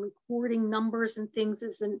measuring and recording numbers and things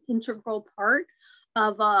is an integral part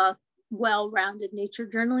of a well-rounded nature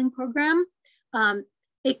journaling program.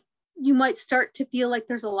 You might start to feel like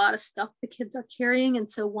there's a lot of stuff the kids are carrying.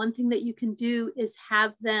 And so one thing that you can do is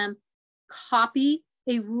have them copy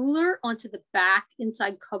a ruler onto the back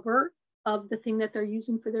inside cover of the thing that they're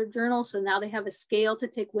using for their journal. So now they have a scale to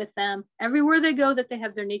take with them. Everywhere they go that they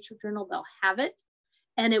have their nature journal, they'll have it.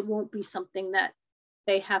 And it won't be something that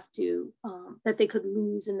they have to, that they could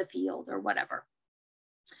lose in the field or whatever.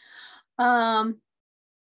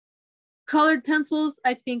 Colored pencils,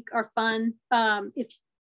 I think, are fun.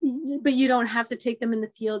 But you don't have to take them in the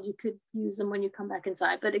field. You could use them when you come back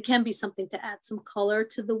inside, but it can be something to add some color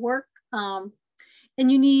to the work. And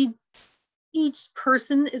you need, each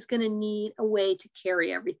person is going to need a way to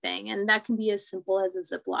carry everything. And that can be as simple as a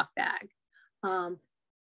Ziploc bag.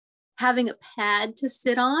 Having a pad to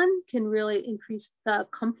sit on can really increase the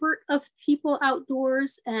comfort of people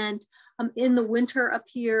outdoors. And in the winter up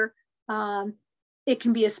here, it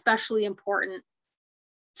can be especially important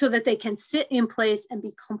so that they can sit in place and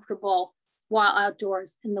be comfortable while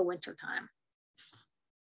outdoors in the wintertime.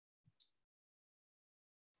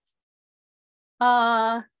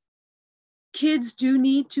 Kids do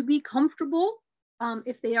need to be comfortable.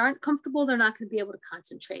 If they aren't comfortable, they're not going to be able to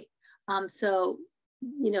concentrate. So,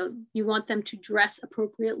 you know, you want them to dress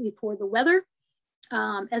appropriately for the weather,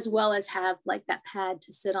 as well as have like that pad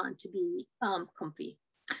to sit on to be comfy.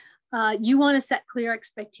 You want to set clear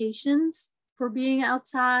expectations for being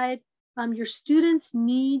outside. Your students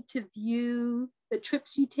need to view the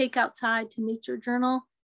trips you take outside to nature journal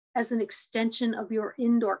as an extension of your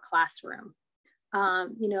indoor classroom.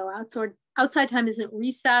 You know, outside time isn't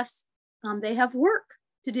recess. They have work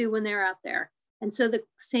to do when they're out there. And so the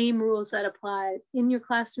same rules that apply in your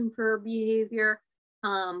classroom for behavior,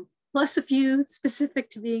 plus a few specific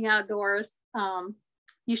to being outdoors,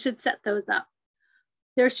 you should set those up.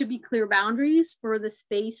 There should be clear boundaries for the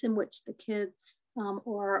space in which the kids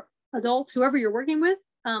or adults, whoever you're working with,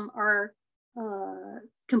 are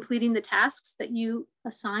completing the tasks that you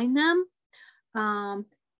assign them.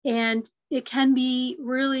 And it can be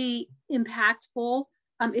really impactful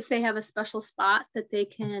if they have a special spot that they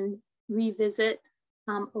can revisit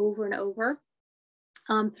over and over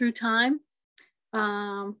through time.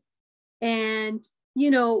 And,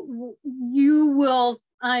 you know, you will,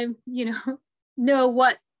 know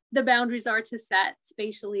what the boundaries are to set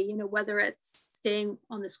spatially, you know, whether it's staying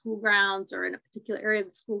on the school grounds or in a particular area of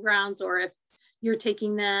the school grounds, or if you're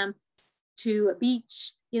taking them to a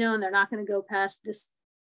beach, you know, and they're not going to go past this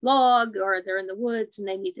log, or they're in the woods and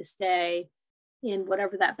they need to stay in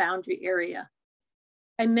whatever that boundary area.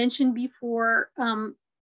 I mentioned before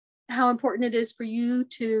how important it is for you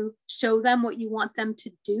to show them what you want them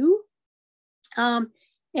to do. And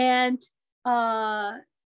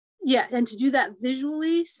to do that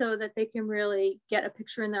visually so that they can really get a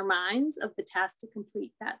picture in their minds of the task to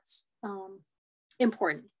complete. That's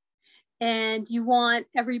important. And you want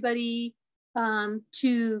everybody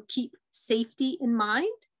to keep safety in mind,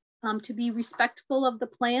 to be respectful of the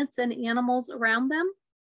plants and animals around them.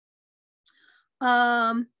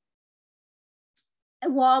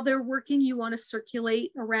 While they're working, you want to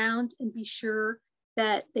circulate around and be sure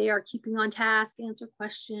that they are keeping on task, answer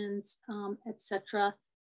questions, etc.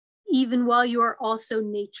 Even while you are also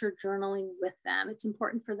nature journaling with them. It's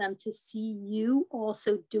important for them to see you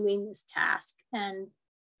also doing this task, and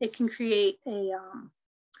it can create a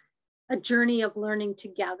journey of learning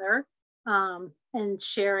together and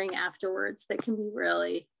sharing afterwards that can be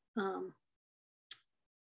really,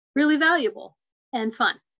 really valuable and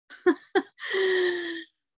fun.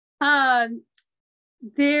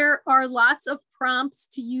 There are lots of prompts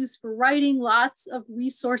to use for writing, lots of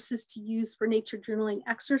resources to use for nature journaling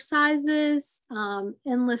exercises,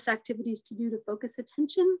 endless activities to do to focus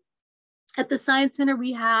attention. At the Science Center,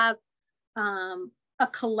 we have a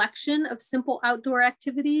collection of simple outdoor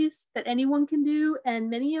activities that anyone can do, and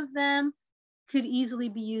many of them could easily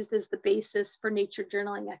be used as the basis for nature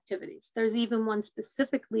journaling activities. There's even one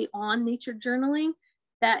specifically on nature journaling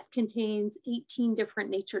that contains 18 different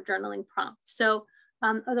nature journaling prompts. So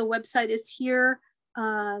the website is here,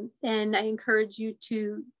 and I encourage you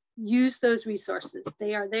to use those resources.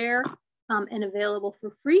 They are there and available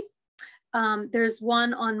for free. There's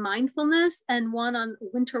one on mindfulness and one on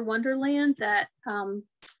Winter Wonderland that can,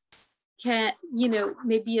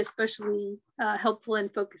 may be especially helpful in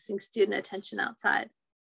focusing student attention outside.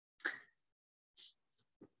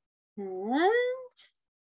 And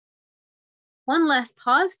one last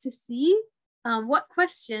pause to see what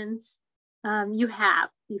questions you have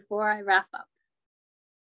before I wrap up.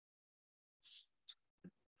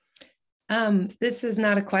 This is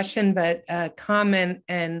not a question, but a comment,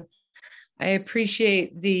 and I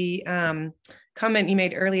appreciate the comment you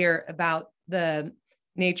made earlier about the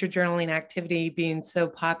nature journaling activity being so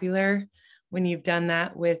popular when you've done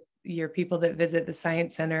that with your people that visit the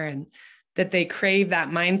Science Center, and that they crave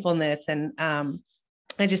that mindfulness. And I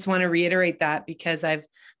just want to reiterate that, because I've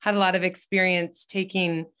had a lot of experience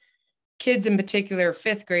taking kids, in particular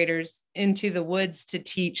fifth graders, into the woods to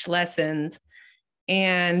teach lessons.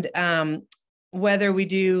 And whether we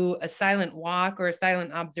do a silent walk or a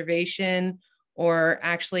silent observation, or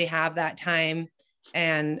actually have that time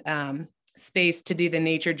and space to do the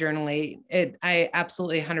nature journaling, I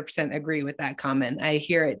absolutely 100% agree with that comment. I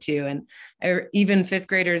hear it too. And even fifth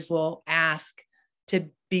graders will ask to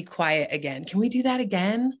be quiet again. Can we do that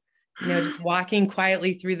again? Just walking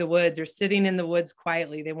quietly through the woods or sitting in the woods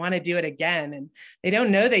quietly. They want to do it again, and they don't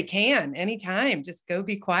know they can anytime. Just go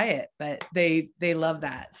be quiet, but they love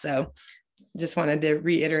that. So just wanted to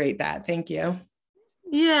reiterate that. Thank you.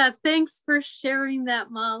 Yeah, thanks for sharing that,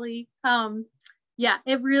 Molly. Yeah,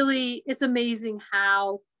 it's amazing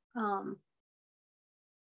how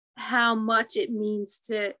much it means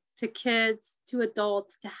to kids, to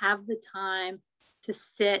adults, to have the time to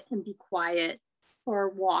sit and be quiet, or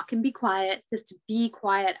walk and be quiet, just to be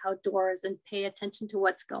quiet outdoors and pay attention to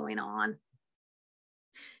what's going on.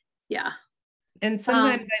 Yeah. And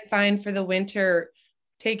sometimes I find for the winter,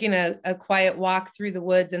 taking a quiet walk through the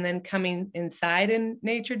woods and then coming inside and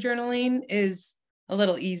nature journaling is a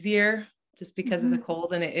little easier, just because of the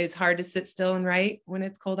cold, and it is hard to sit still and write when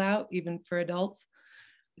it's cold out, even for adults.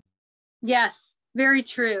 Yes, very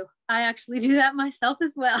true. I actually do that myself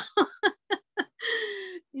as well.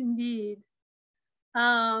 Indeed.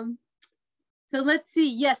 So let's see.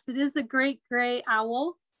 Yes, it is a great gray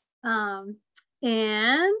owl. And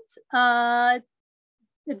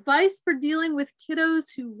advice for dealing with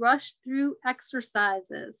kiddos who rush through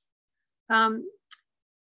exercises. I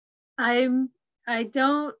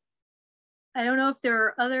don't I don't know if there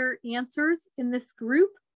are other answers in this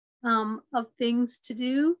group of things to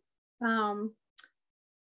do.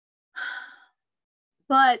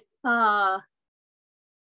 But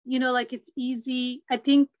you know, like it's easy. I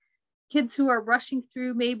think kids who are rushing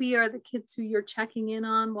through maybe are the kids who you're checking in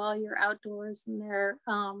on while you're outdoors and they're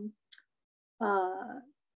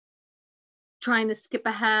trying to skip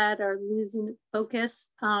ahead or losing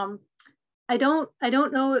focus. I don't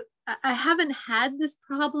know. I haven't had this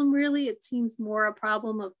problem really. It seems more a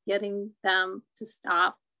problem of getting them to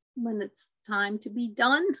stop when it's time to be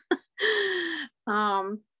done.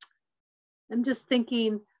 I'm just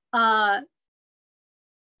thinking,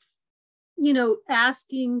 you know,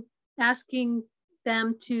 asking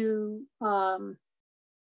them to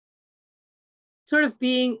sort of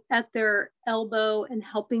being at their elbow and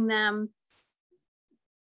helping them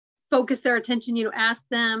focus their attention, you know, ask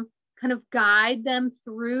them, kind of guide them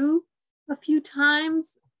through a few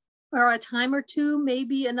times or a time or two,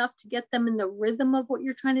 maybe enough to get them in the rhythm of what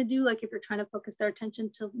you're trying to do. Like if you're trying to focus their attention,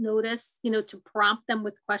 to notice, you know, to prompt them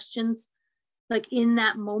with questions like in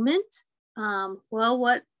that moment.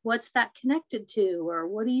 Well, what's that connected to? Or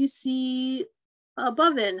what do you see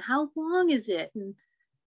above it? And how long is it? And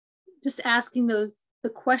just asking the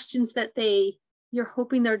questions that you're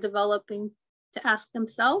hoping they're developing to ask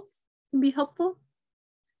themselves can be helpful.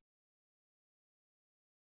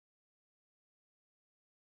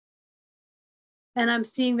 And I'm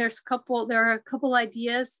seeing there are a couple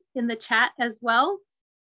ideas in the chat as well.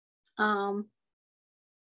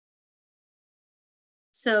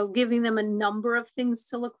 So giving them a number of things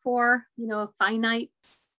to look for, you know, a finite,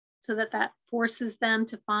 so that forces them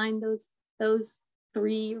to find those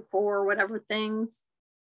 3 or 4 or whatever things.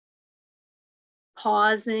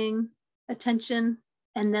 Pausing attention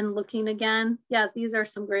and then looking again. Yeah, these are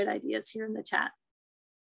some great ideas here in the chat.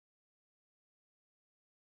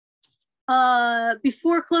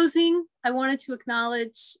 Before closing, I wanted to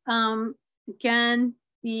acknowledge again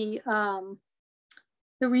the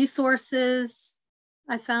resources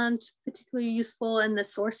I found particularly useful and the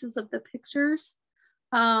sources of the pictures.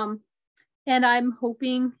 And I'm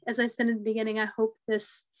hoping, as I said in the beginning, I hope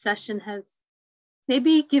this session has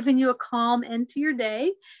maybe given you a calm end to your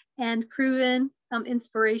day and proven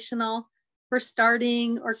inspirational for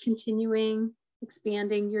starting or continuing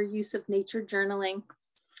expanding your use of nature journaling.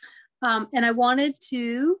 And I wanted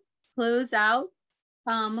to close out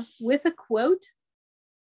with a quote.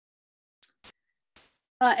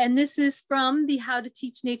 And this is from the How to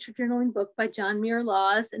Teach Nature Journaling book by John Muir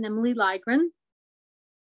Laws and Emily Ligren.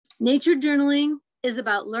 Nature journaling is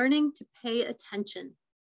about learning to pay attention,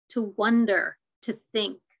 to wonder, to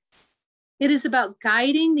think. It is about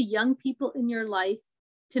guiding the young people in your life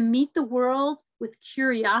to meet the world with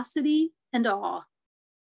curiosity and awe.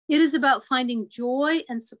 It is about finding joy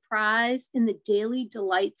and surprise in the daily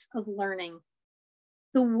delights of learning.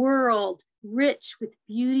 The world, rich with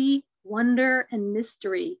beauty, wonder, and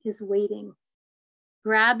mystery, is waiting.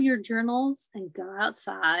 Grab your journals and go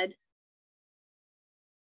outside.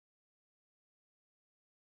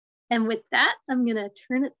 And with that, I'm going to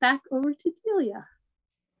turn it back over to Delia.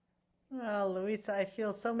 Well, Louisa, I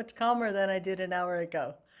feel so much calmer than I did an hour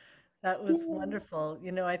ago. That was wonderful.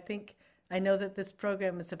 You know, I know that this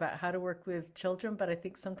program is about how to work with children, but I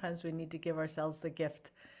think sometimes we need to give ourselves the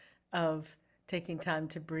gift of taking time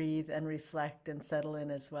to breathe and reflect and settle in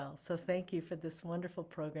as well. So thank you for this wonderful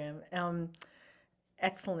program.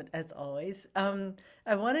 Excellent as always.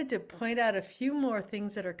 I wanted to point out a few more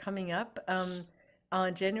things that are coming up.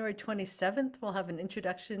 On January 27th, we'll have an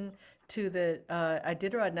introduction to the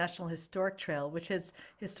Iditarod National Historic Trail, which has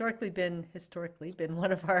historically been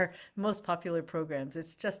one of our most popular programs.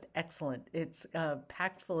 It's just excellent. It's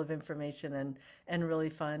packed full of information and really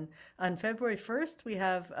fun. On February 1st, we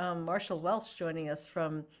have Marshall Welch joining us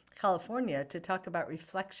from California to talk about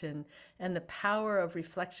reflection and the power of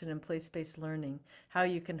reflection in place-based learning, how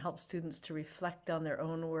you can help students to reflect on their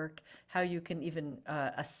own work, how you can even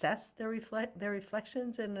assess their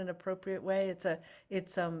reflections in an appropriate way.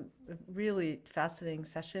 It's a really fascinating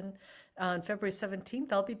session. On February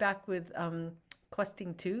 17th, I'll be back with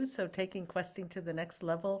Questing 2, so taking questing to the next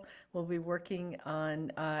level. We'll be working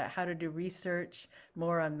on how to do research,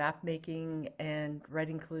 more on map making and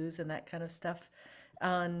writing clues and that kind of stuff.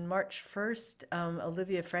 On March 1st,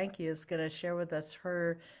 Olivia Frankie is going to share with us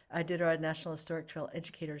her Iditarod National Historic Trail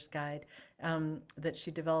Educator's Guide that she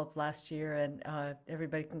developed last year, and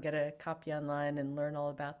everybody can get a copy online and learn all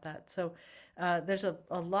about that. So there's a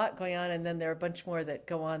lot going on, and then there are a bunch more that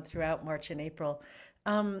go on throughout March and April.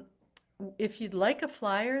 If you'd like a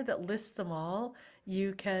flyer that lists them all,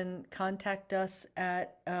 you can contact us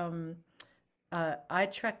at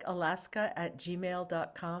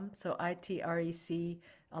itrecalaska@gmail.com. So ITREC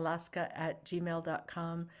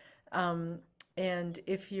Alaska@gmail.com. And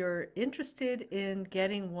if you're interested in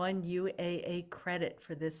getting one UAA credit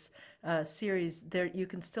for this series, there you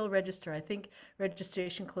can still register. I think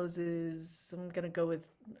registration closes, I'm going to go with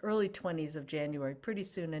early 20s of January, pretty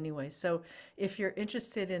soon anyway. So if you're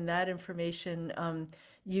interested in that information,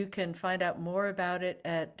 you can find out more about it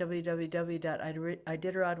at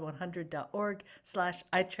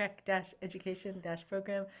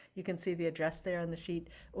www.iditarod100.org/itrec-education-program. You can see the address there on the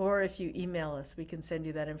sheet, or if you email us, we can send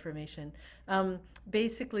you that information.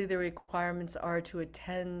 Basically, the requirements are to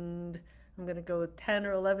attend, I'm going to go with 10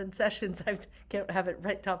 or 11 sessions. I can't have it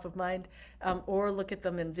right top of mind, or look at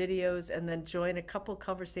them in videos and then join a couple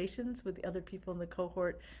conversations with the other people in the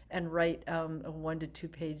cohort and write a 1 to 2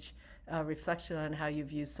 page reflection on how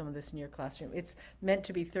you've used some of this in your classroom. It's meant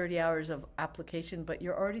to be 30 hours of application, but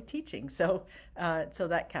you're already teaching, so so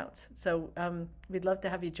that counts. So we'd love to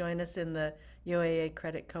have you join us in the UAA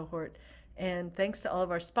credit cohort. And thanks to all of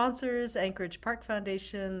our sponsors, Anchorage Park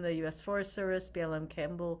Foundation, the U.S. Forest Service, BLM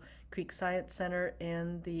Campbell Creek Science Center,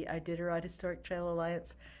 and the Iditarod Historic Trail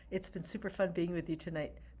Alliance. It's been super fun being with you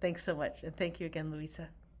tonight. Thanks so much. And thank you again, Louisa.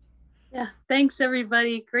 Yeah, thanks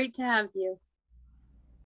everybody. Great to have you.